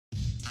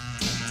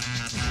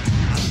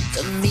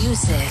The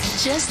music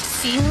just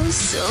feels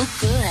so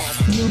good.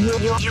 You're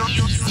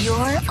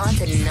on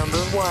the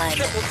number one.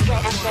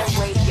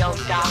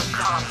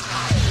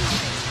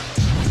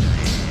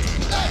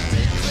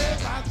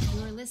 TripleThreatFMRadio.com.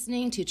 You're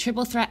listening to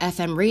Triple Threat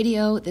FM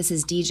Radio. This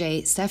is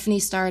DJ Stephanie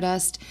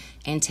Stardust,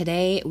 and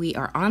today we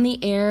are on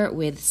the air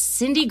with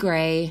Cindy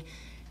Gray,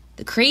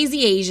 the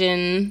crazy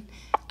Asian.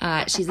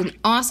 She's an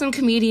awesome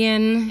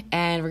comedian,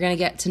 and we're going to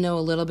get to know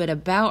a little bit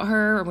about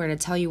her. We're going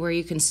to tell you where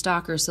you can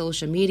stalk her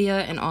social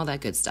media and all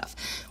that good stuff.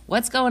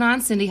 What's going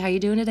on, Cindy? How you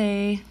doing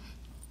today?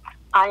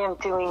 I am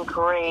doing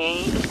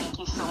great. Thank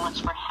you so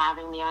much for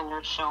having me on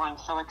your show. I'm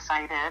so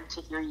excited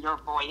to hear your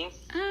voice.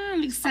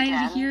 I'm excited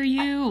to hear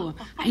you.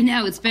 I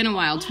know, it's been a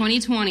while.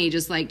 2020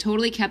 just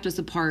totally kept us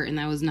apart, and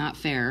that was not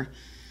fair.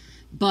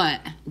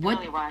 But what? It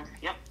really was.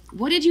 Yep.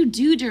 What did you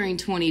do during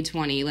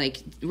 2020?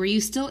 Were you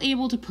still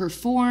able to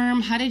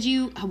perform? What did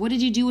you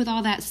do with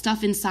all that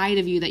stuff inside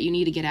of you that you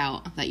need to get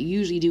out, that you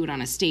usually do it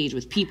on a stage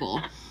with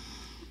people?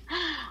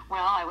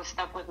 Well, I was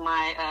stuck with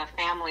my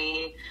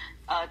family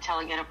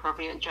telling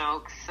inappropriate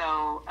jokes,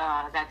 so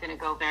that didn't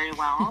go very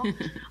well.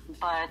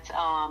 But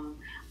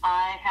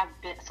I have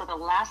been, so the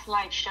last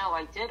live show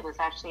I did was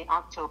actually in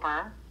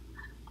October,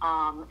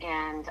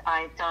 and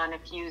I've done a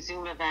few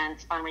Zoom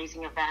events,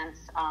 fundraising events.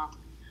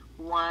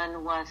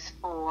 One was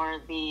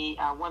for the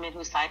Women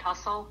Who Side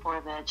Hustle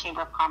for the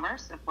Chamber of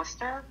Commerce of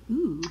Worcester.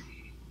 Ooh.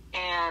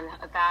 And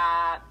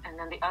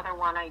then the other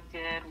one I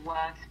did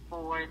was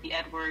for the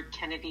Edward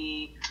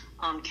Kennedy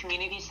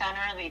Community Center.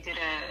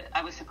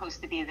 I was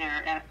supposed to be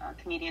their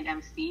comedian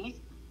MC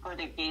for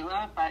the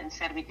gala, but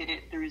instead we did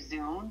it through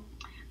Zoom.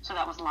 So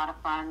that was a lot of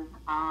fun.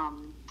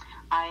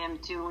 I am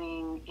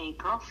doing a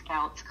Girl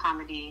Scouts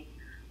comedy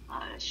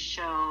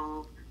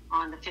show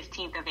on the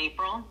 15th of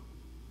April.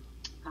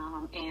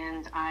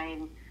 And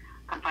I'm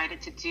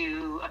invited to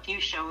do a few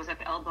shows at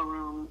the Elbow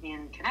Room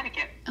in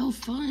Connecticut. Oh,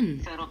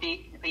 fun. So it'll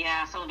be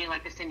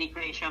like the Cindy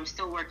Gray show. I'm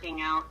still working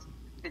out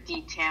the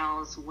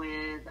details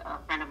with a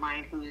friend of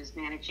mine who's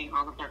managing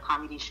all of their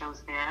comedy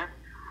shows there.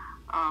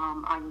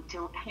 I'll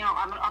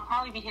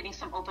probably be hitting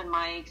some open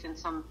mics and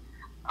some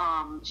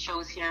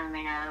shows here and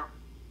there.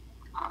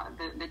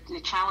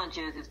 The challenge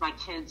is my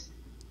kids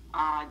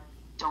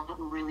don't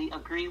really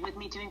agree with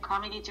me doing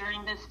comedy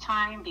during this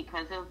time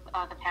because of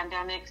the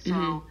pandemic.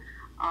 So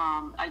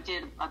I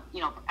did a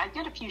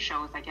few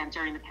shows again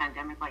during the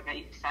pandemic, like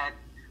I said.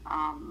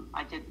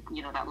 I did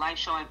that live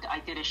show.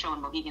 I did a show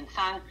in Mohegan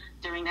Sun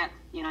during that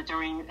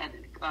during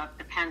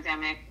the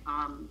pandemic,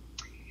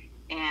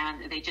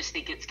 and they just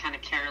think it's kind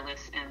of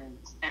careless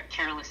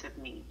of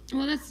me.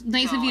 Well, that's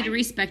nice of you to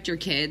respect your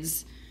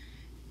kids.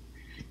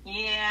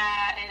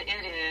 Yeah,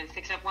 it is.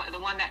 Except the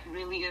one that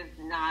really is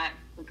not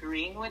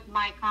agreeing with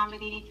my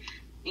comedy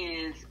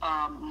is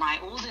my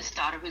oldest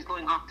daughter, who's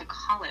going off to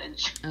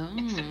college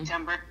in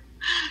September.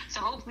 So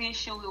hopefully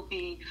she will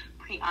be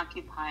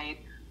preoccupied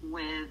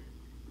with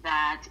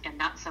that and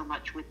not so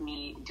much with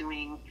me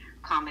doing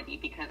comedy,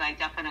 because I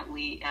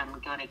definitely am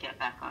going to get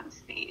back on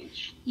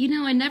stage.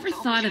 I never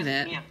thought of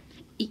it.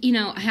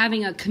 Yeah.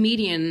 Having a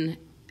comedian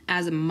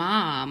as a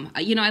mom,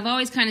 I've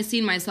always kind of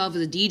seen myself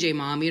as a DJ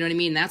mom, you know what I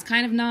mean? That's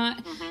kind of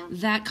not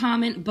that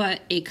common, but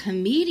a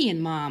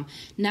comedian mom.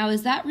 Now,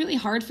 is that really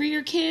hard for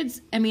your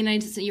kids? I mean,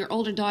 your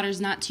older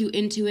daughter's not too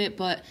into it,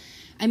 but,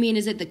 I mean,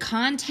 is it the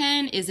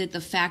content? Is it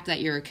the fact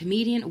that you're a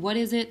comedian? What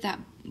is it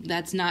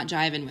that's not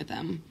jiving with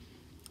them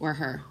or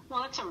her?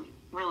 Well, that's a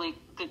really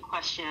good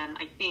question.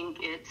 I think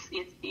it's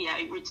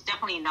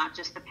definitely not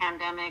just the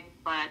pandemic,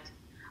 but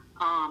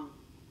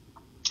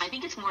I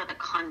think it's more the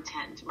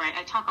content, right?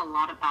 I talk a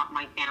lot about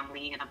my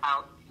family and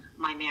about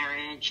my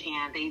marriage,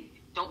 and they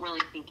don't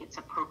really think it's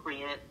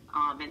appropriate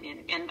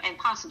and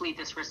possibly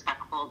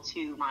disrespectful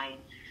to my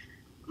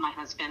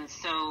husband.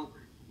 So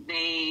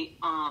they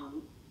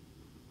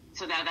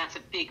that's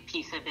a big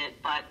piece of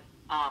it. But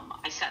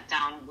I sat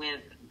down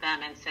with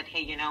them and said,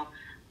 hey,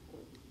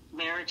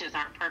 marriages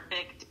aren't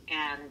perfect,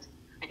 and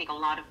I think a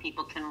lot of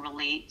people can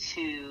relate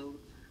to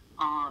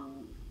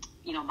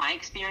my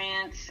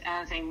experience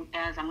as a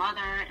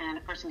mother and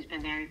a person who's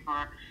been married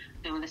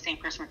with the same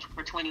person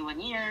for 21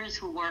 years,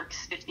 who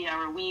works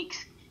 50-hour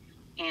weeks,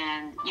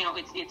 and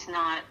it's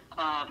not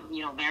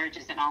marriage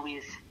isn't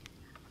always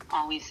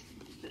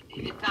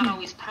it's not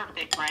always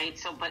perfect, right?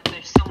 So, but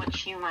there's so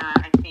much humor,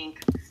 I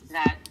think,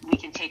 that we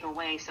can take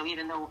away. So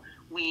even though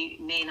we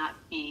may not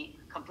be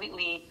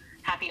completely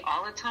happy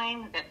all the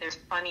time, that there's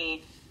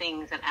funny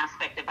things and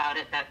aspect about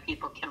it that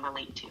people can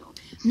relate to.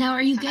 Now,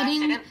 are you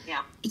getting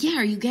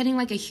are you getting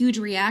a huge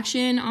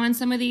reaction on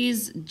some of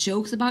these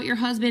jokes about your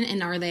husband,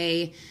 and are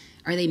they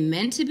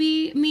meant to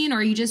be mean, or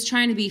are you just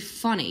trying to be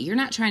funny? You're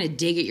not trying to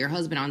dig at your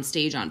husband on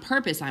stage on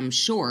purpose, I'm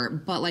sure,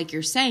 but like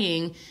you're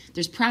saying,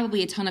 there's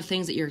probably a ton of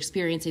things that you're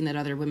experiencing that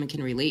other women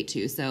can relate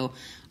to. So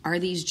are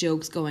these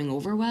jokes going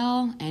over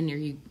well, and are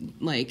you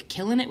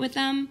killing it with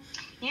them?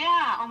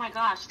 Yeah, oh my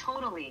gosh,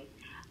 totally.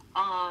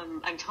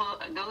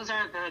 Those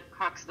are the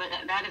crux.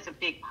 That is a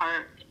big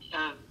part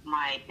of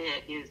my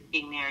bit, is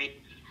being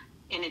married.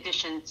 In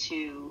addition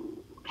to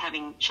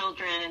having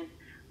children,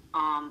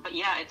 But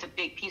yeah, it's a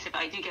big piece of it.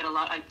 I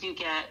do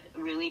get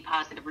really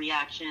positive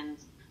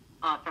reactions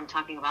from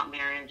talking about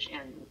marriage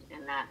and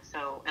that.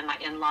 So, and my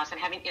in-laws, and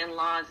having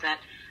in-laws that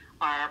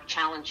are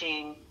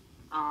challenging.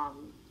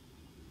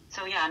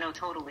 So yeah, no,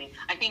 totally.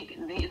 I think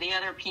the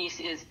other piece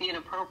is the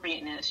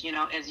inappropriateness,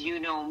 as you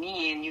know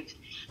me,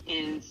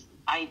 and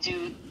I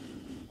do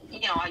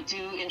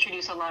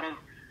introduce a lot of,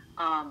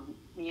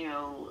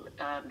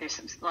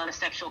 there's a lot of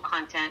sexual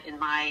content in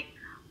my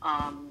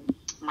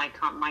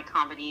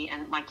comedy,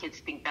 and my kids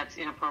think that's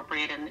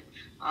inappropriate, and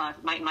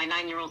my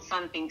 9-year-old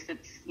son thinks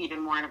it's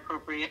even more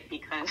inappropriate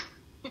because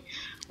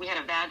we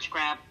had a vag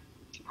grab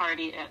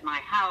party at my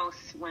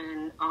house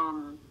when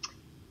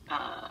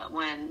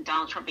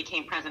Donald Trump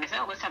became president. I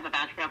said, let's have a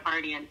vag grab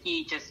party, and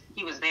he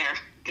was there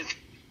because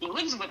he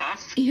lives with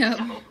us. Yep.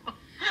 So,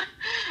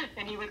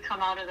 and he would come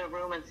out of the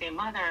room and say,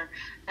 Mother,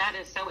 that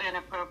is so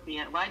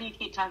inappropriate. Why do you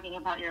keep talking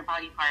about your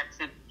body parts?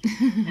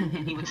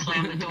 And he would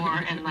slam the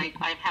door. And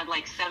I've had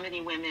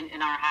 70 women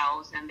in our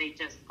house, and they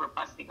just were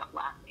busting up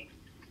laughing.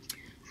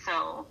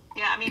 So,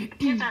 yeah, I mean,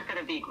 kids aren't going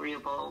to be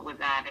agreeable with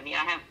that. I mean,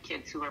 I have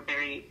kids who are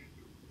very,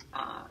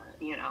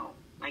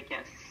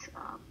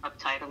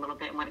 uptight a little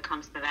bit when it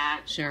comes to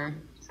that. Sure.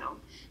 So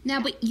now,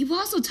 yeah. But you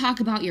also talk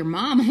about your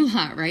mom a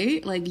lot,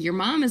 right? Like, your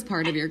mom is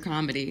part of your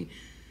comedy.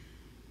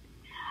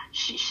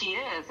 She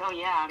is. Oh,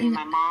 yeah. I mean,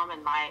 my mom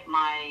and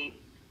my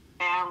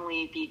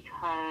family,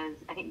 because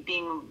I think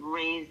being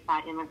raised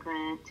by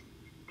immigrant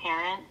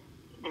parents,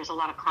 there's a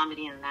lot of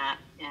comedy in that.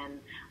 And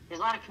there's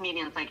a lot of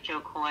comedians like Joe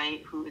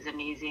Coy, who is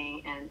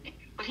amazing.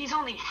 But he's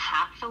only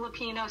half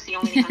Filipino, so he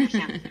only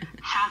understands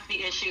half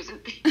the issues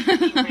of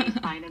being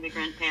raised by an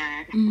immigrant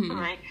parent,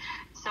 right?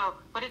 So,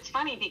 but it's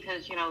funny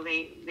because,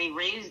 they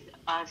raised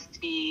us to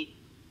be...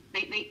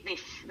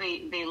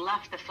 They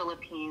left the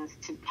Philippines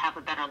to have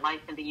a better life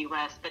in the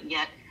U.S., but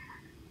yet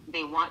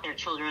they want their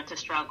children to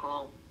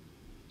struggle,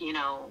 and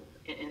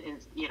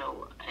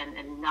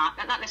not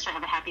necessarily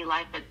have a happy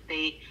life, but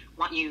they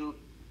want you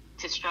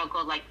to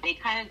struggle like they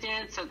kind of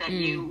did, so that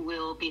you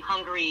will be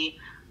hungry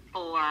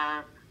for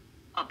a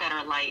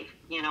better life.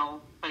 You know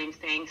what I'm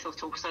saying? So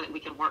that we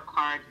can work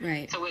hard.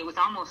 Right. So it was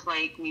almost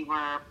like we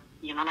were,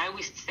 and I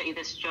always say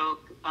this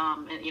joke.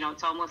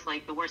 It's almost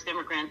like the worst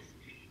immigrants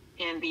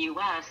in the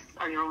U.S.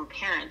 are your own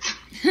parents.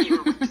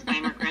 You're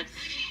immigrants,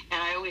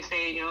 and I always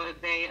say,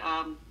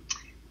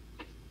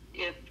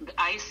 if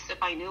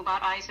I knew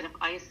about ICE, and if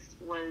ICE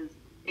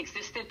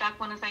existed back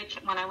when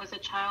I was a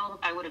child,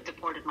 I would have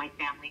deported my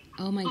family.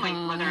 Oh my God. My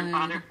mother and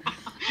father.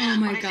 Oh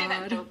my God. I say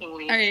that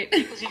jokingly. All right.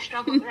 Because you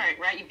struggle,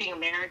 right? You being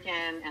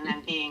American and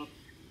then being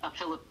a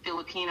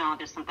Filipino,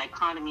 there's some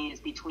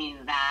dichotomies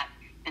between that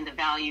and the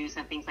values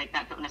and things like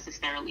that don't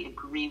necessarily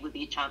agree with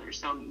each other.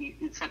 So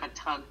it's like a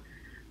tug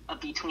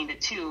between the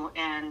two,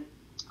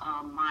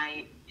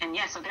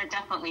 so they're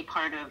definitely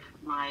part of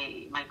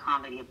my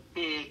comedy, a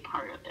big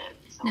part of it.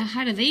 So. Now,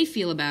 how do they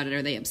feel about it?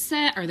 Are they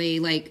upset? Are they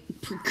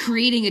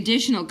creating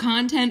additional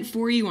content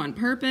for you on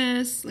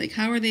purpose? Like,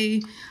 how are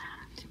they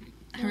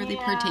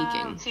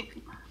partaking? See,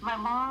 my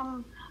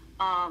mom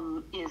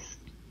is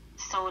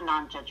so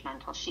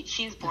non-judgmental.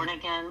 She's born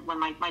again. When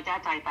my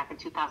dad died back in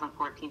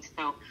 2014,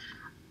 so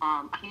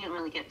he didn't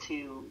really get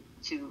to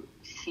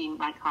see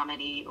my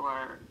comedy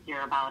or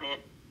hear about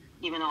it,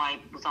 even though I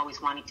was always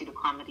wanting to do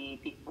comedy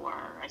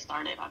before I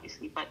started,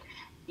 obviously. But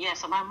yeah,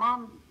 so my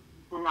mom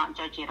will not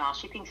judge it at all.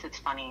 She thinks it's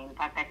funny. In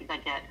fact, I think I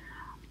get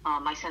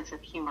my sense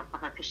of humor for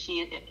her, because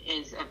she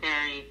is a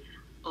very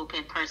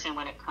open person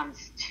when it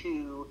comes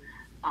to,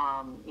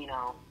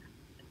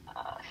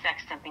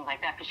 sex and things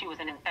like that, because she was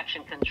in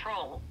infection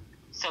control.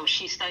 So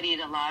she studied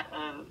a lot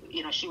of,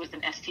 she was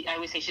I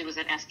always say she was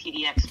an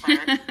STD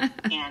expert,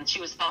 and she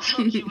was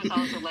also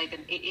like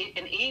an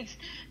AIDS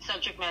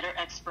subject matter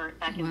expert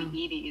back in the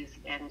 80s,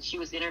 and she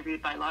was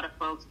interviewed by a lot of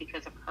folks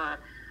because of her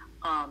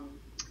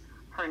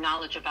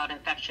knowledge about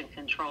infection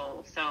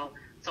control. So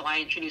I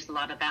introduced a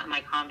lot of that in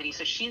my comedy.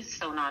 So she's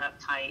so not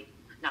uptight.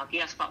 Now, if you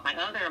ask about my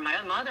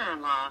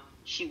mother-in-law,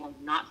 she will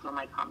not go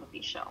my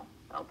comedy show.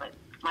 So, but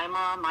my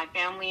mom, my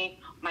family,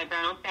 my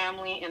Brown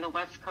family in the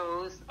West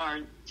Coast are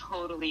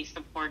totally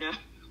supportive.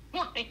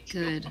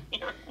 Good.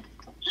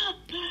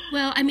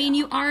 Well, I mean,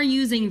 you are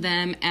using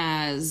them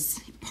as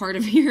part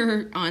of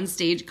your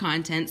on-stage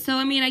content. So,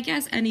 I mean, I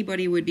guess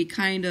anybody would be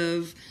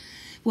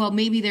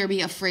maybe they'd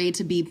be afraid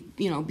to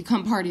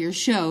become part of your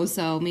show.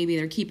 So maybe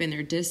they're keeping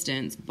their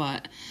distance.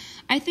 But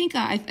I think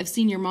I've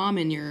seen your mom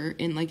in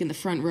the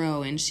front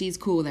row, and she's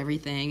cool with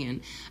everything.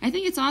 And I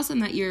think it's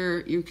awesome that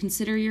you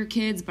consider your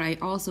kids, but I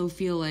also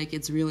feel like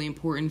it's really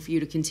important for you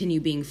to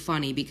continue being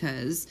funny,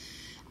 because,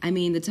 I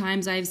mean, the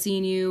times I've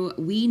seen you,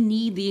 we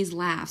need these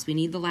laughs. We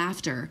need the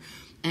laughter.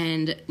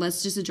 And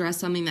let's just address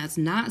something that's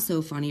not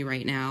so funny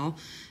right now,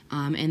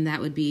 and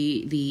that would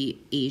be the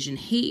Asian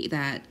hate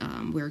that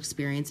we're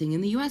experiencing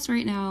in the U.S.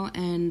 right now.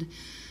 And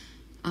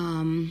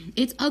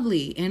it's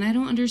ugly, and I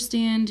don't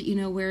understand,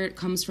 where it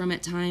comes from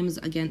at times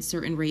against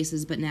certain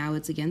races, but now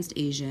it's against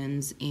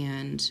Asians.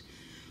 And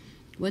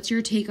What's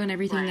your take on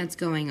everything that's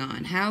going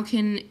on?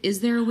 Is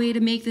there a way to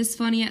make this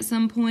funny at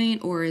some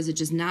point, or is it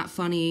just not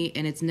funny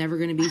and it's never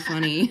going to be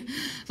funny?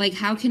 Like,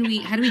 how do we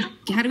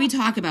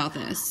talk about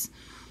this?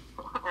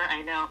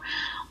 I know.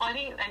 Well,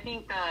 I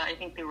think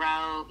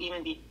throughout,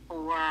 even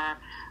before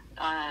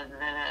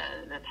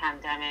the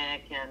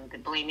pandemic and the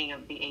blaming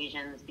of the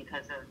Asians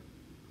because of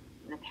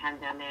the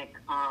pandemic,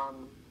 I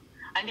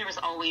think there was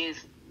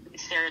always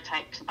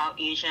stereotypes about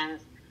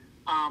Asians.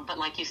 But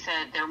like you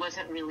said, there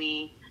wasn't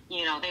really,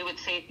 they would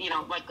say,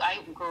 like I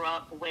grew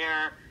up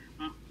where,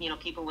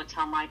 people would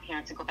tell my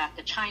parents to go back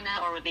to China,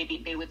 or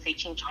they would say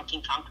ching chong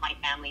to my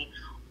family,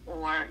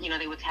 or,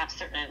 they would have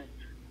certain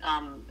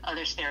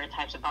other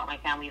stereotypes about my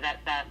family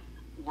that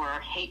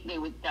were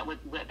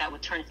that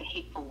would turn into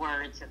hateful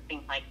words and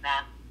things like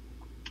that.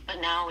 But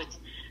now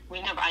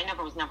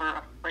I was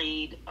never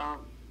afraid of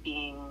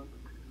being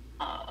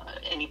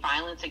any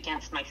violence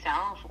against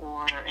myself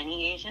or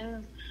any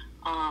Asians.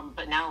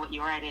 But now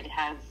you're right,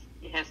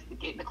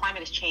 the climate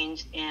has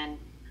changed, and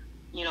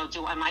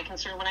am I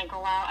concerned when I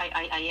go out?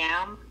 I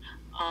am,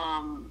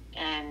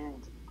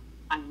 and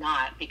I'm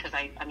not, because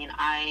I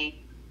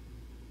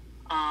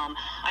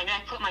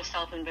put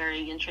myself in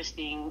very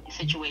interesting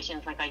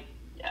situations. Like I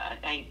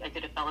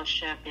did a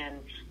fellowship in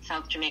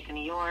South Jamaica,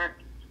 New York.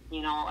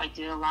 I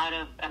did a lot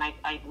of, and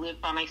I lived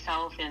by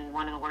myself in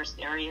one of the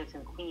worst areas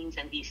in Queens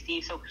and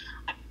DC. So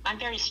I'm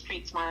very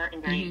street smart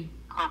and very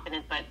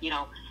confident, but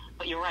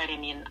you're right. I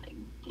mean,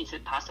 is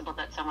it possible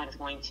that someone is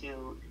going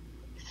to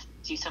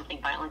do something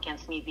violent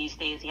against me these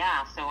days?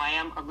 Yeah. So I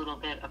am a little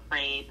bit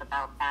afraid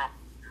about that.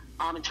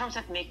 In terms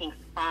of making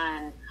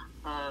fun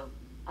of,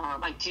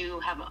 I do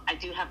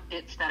have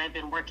bits that I've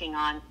been working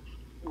on,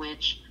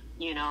 which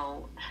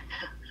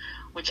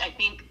which I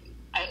think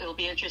it'll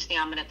be interesting.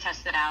 I'm going to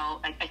test it out.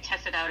 I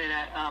tested out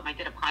I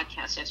did a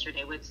podcast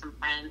yesterday with some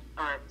friends,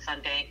 or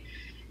Sunday,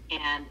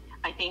 and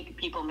I think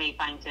people may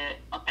find it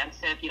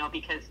offensive,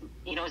 because,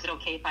 is it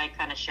okay if I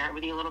kind of share it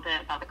with you a little bit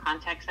about the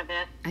context of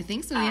it? I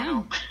think so,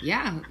 yeah.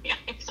 Yeah.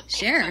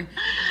 Share.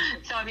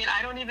 So, I mean,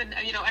 I don't even,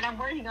 and I'm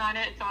working on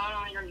it, so I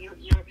don't know,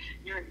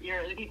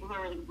 you're the people who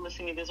are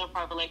listening to this are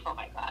probably like, oh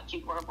my God,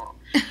 she's horrible.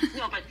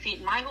 But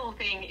see, my whole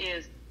thing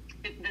is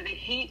the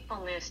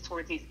hatefulness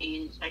towards these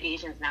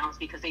Asians now is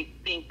because they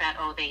think that,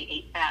 they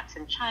ate bats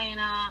in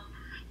China,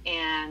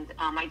 and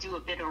I do a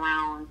bit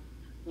around,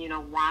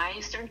 why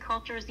certain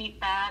cultures eat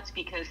bats,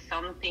 because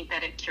some think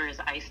that it cures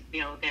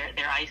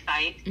their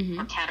eyesight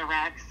or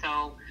cataracts.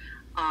 So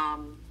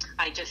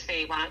I just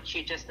say, why don't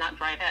you just not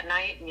drive at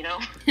night,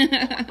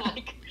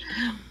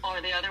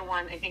 or the other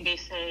one, I think they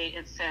say,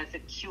 it says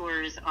it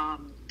cures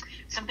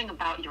something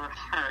about your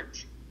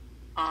heart.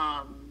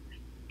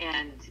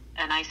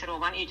 And I said, well,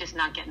 why don't you just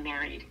not get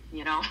married,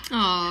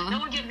 Aww. No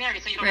one get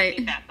married, so you don't have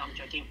to eat bats. No, I'm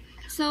joking.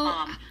 So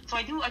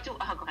I do, go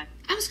ahead.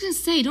 I was going to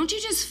say, don't you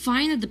just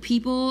find that the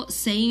people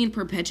saying and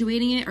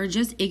perpetuating it are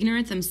just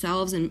ignorant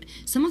themselves, and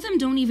some of them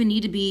don't even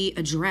need to be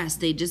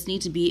addressed. They just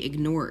need to be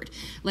ignored.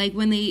 Like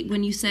when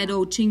you said,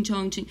 ching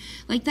chong ching,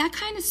 like that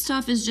kind of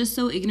stuff is just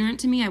so ignorant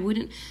to me. I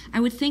would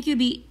think it'd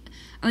be,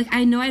 like,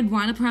 I know I'd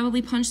want to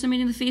probably punch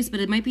somebody in the face,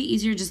 but it might be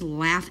easier to just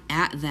laugh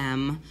at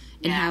them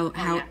and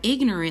how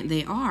ignorant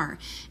they are.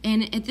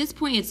 And at this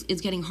point,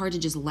 it's getting hard to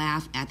just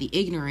laugh at the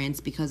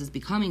ignorance because it's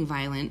becoming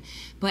violent.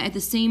 But at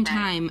the same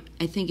time,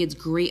 I think it's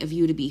great of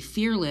you to be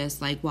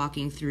fearless, like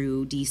walking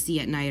through D.C.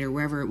 at night or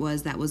wherever it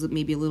was that was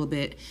maybe a little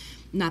bit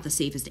not the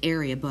safest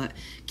area, but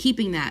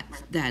keeping that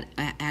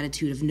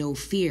attitude of no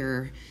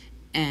fear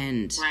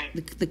and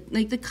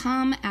the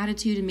calm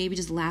attitude, and maybe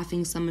just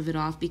laughing some of it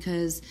off,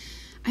 because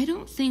I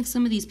don't think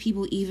some of these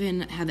people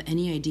even have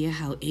any idea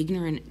how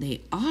ignorant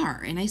they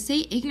are. And I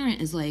say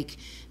ignorant is like,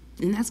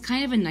 and that's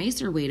kind of a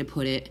nicer way to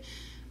put it.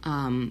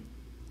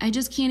 I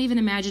just can't even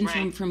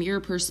imagine from your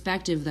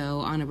perspective, though,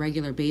 on a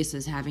regular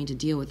basis, having to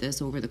deal with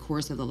this over the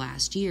course of the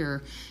last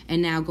year,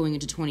 and now going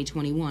into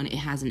 2021, it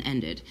hasn't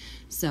ended.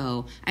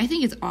 So I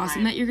think it's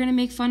awesome that you're going to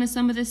make fun of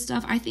some of this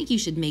stuff. I think you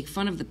should make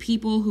fun of the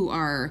people who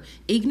are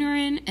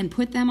ignorant and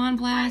put them on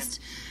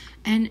blast.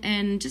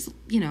 And just,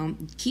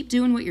 keep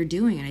doing what you're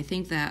doing. And I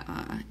think that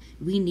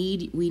we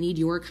need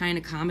your kind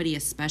of comedy,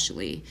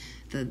 especially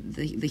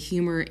the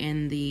humor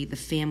and the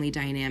family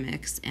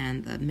dynamics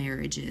and the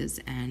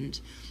marriages,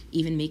 and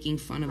even making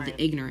fun of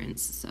the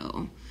ignorance. So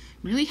I'm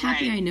really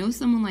happy I know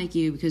someone like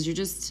you, because you're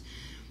just,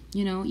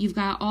 you've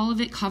got all of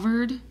it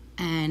covered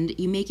and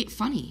you make it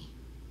funny.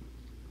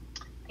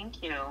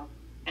 Thank you.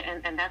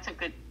 And that's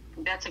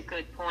a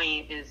good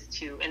point, is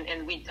to, and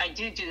I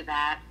do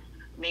that,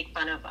 make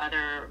fun of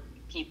other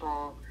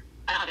people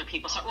who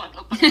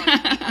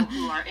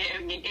are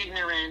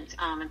ignorant,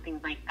 and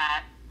things like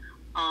that.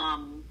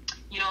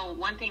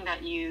 One thing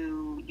that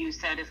you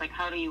said is, like,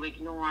 how do you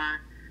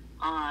ignore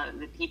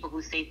the people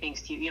who say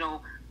things to you?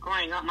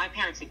 Growing up, my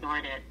parents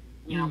ignored it.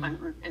 But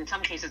in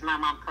some cases, my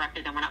mom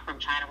corrected them. We're not from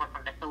China, we're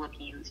from the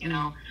Philippines.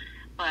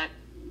 But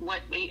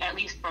what, at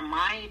least from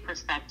my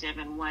perspective,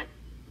 and what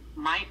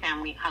my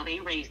family, how they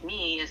raised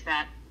me, is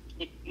that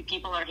if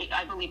people are,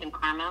 I believe in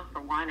karma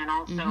for one, and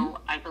also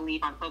I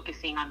believe on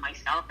focusing on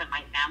myself and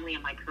my family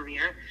and my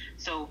career.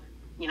 So,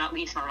 at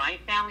least for my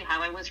family,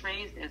 how I was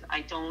raised is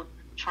I don't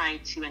try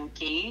to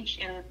engage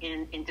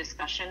in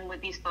discussion with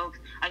these folks.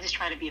 I just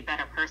try to be a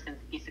better person,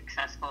 to be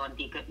successful and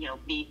be good,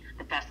 be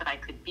the best that I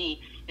could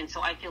be. And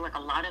so I feel like a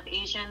lot of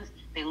Asians,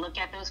 they look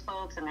at those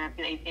folks and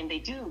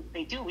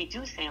we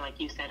do say, like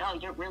you said, oh,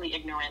 you're really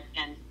ignorant.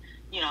 And,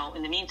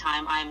 in the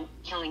meantime, I'm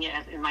killing it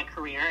in my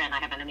career and I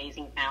have an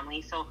amazing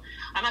family. So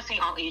I'm not saying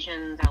all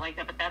Asians are like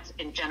that, but that's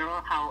in general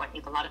how I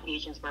think a lot of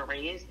Asians were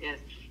raised is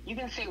you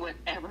can say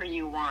whatever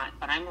you want,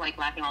 but I'm like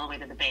laughing all the way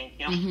to the bank,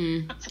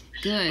 Good.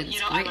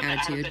 Great attitude. I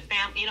have a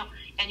family,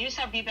 and you just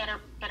have to be a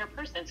better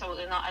person. So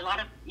a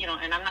lot of,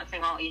 and I'm not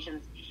saying all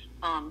Asians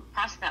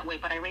process that way,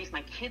 but I raised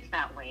my kids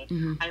that way.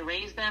 I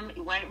raised them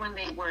right when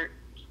they were,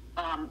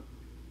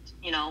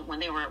 when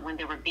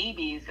they were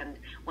babies and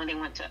when they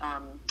went to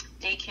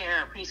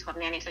daycare or preschool.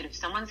 Nanny said, if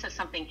someone says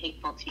something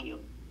hateful to you,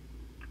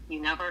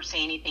 you never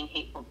say anything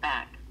hateful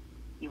back.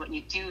 What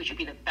you do is you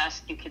be the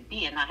best you could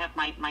be. And I have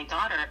my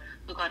daughter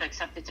who got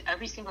accepted to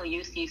every single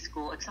UC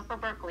school except for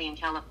Berkeley in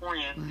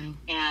California. Wow.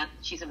 And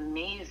she's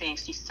amazing.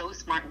 She's so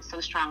smart and so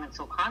strong and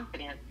so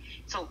confident.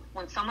 So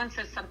when someone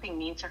says something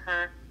mean to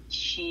her,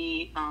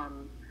 she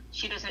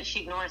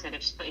ignores it.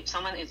 If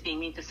someone is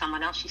being mean to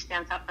someone else, she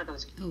stands up for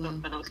those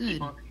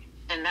people.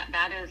 And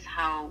that is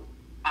how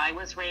I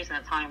was raised, and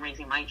that's how I'm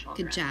raising my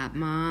children. Good job,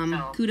 Mom.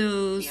 So,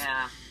 kudos.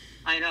 Yeah,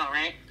 I know,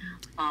 right?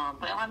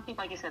 But a lot of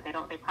people, like you said,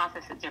 they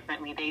process it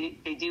differently.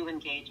 They do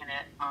engage in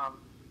it.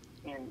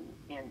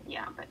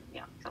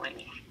 So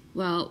anyway.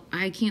 Well,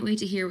 I can't wait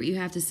to hear what you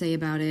have to say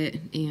about it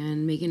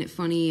and making it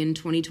funny in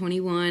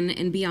 2021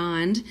 and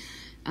beyond.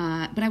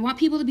 But I want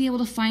people to be able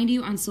to find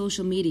you on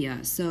social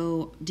media.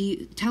 So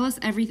tell us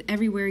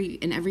everywhere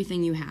and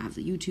everything you have,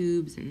 the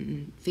YouTubes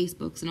and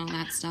Facebooks and all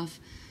that stuff.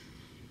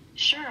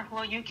 Sure.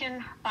 Well, you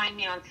can find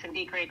me on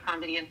Cindy Gray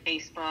Comedy on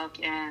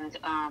Facebook, and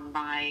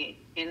my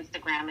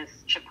Instagram is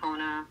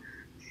Chipona,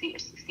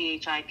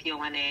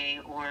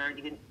 Chipona,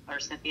 or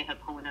Cynthia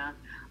Hipona.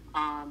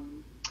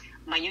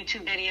 My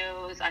YouTube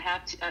videos, I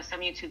have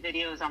some YouTube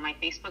videos on my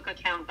Facebook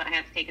account, but I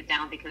had to take it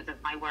down because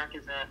of my work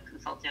as a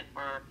consultant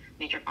for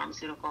major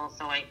pharmaceuticals,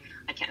 so I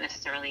can't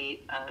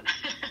necessarily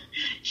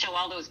show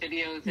all those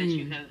videos as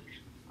you have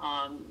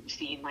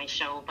seen my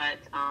show, but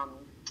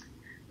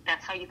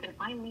that's how you can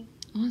find me.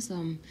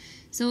 Awesome.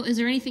 So is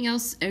there anything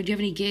else, or do you have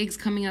any gigs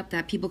coming up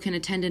that people can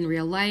attend in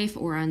real life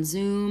or on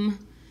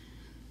Zoom?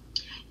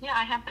 Yeah,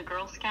 I have the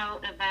Girl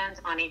Scout event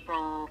on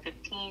April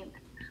 15th.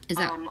 Is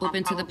that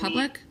open to the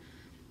public?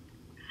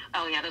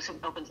 Oh, yeah, those are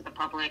open to the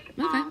public.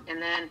 Okay. And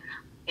then,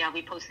 I'll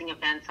be posting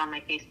events on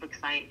my Facebook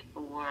site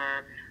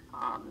for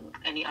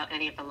any of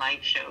the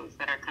live shows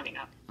that are coming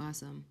up.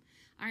 Awesome.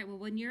 All right, well,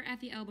 when you're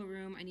at the Elbow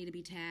Room, I need to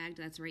be tagged.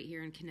 That's right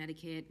here in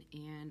Connecticut,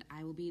 and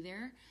I will be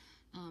there.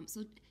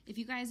 So if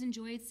you guys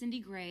enjoyed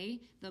Cindy Gray,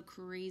 the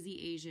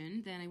crazy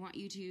Asian, then I want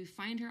you to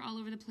find her all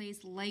over the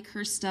place, like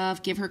her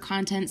stuff, give her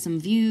content some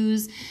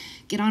views,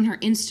 get on her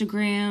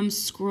Instagram,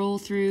 scroll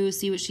through,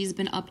 see what she's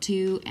been up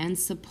to, and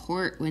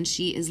support when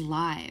she is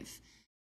live.